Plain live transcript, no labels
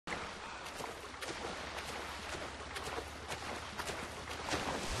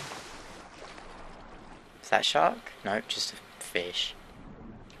that a shark? Nope, just a fish.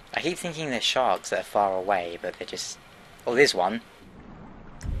 I keep thinking they're sharks that are far away, but they're just... Oh, there's one.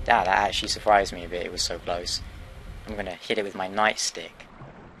 Yeah, that actually surprised me a bit, it was so close. I'm gonna hit it with my nightstick.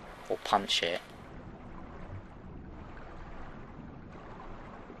 Or punch it.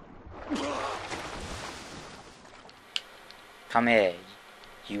 Come here.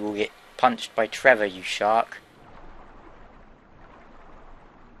 You will get punched by Trevor, you shark.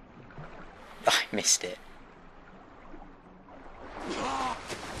 I missed it.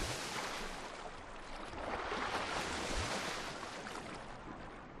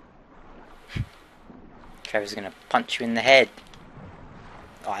 Trevor's gonna punch you in the head.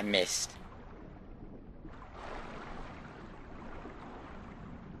 Oh, I missed.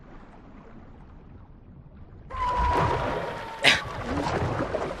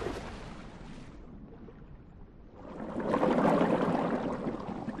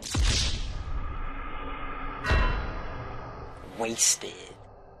 Wasted.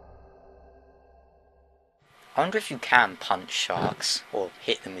 I wonder if you can punch sharks, or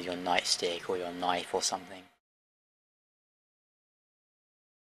hit them with your nightstick or your knife or something.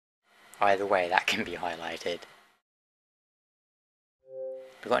 Either way, that can be highlighted.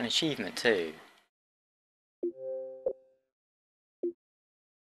 We got an achievement too.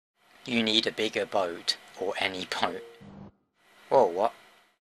 You need a bigger boat, or any boat. Whoa, what?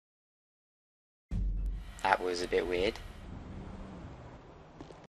 That was a bit weird.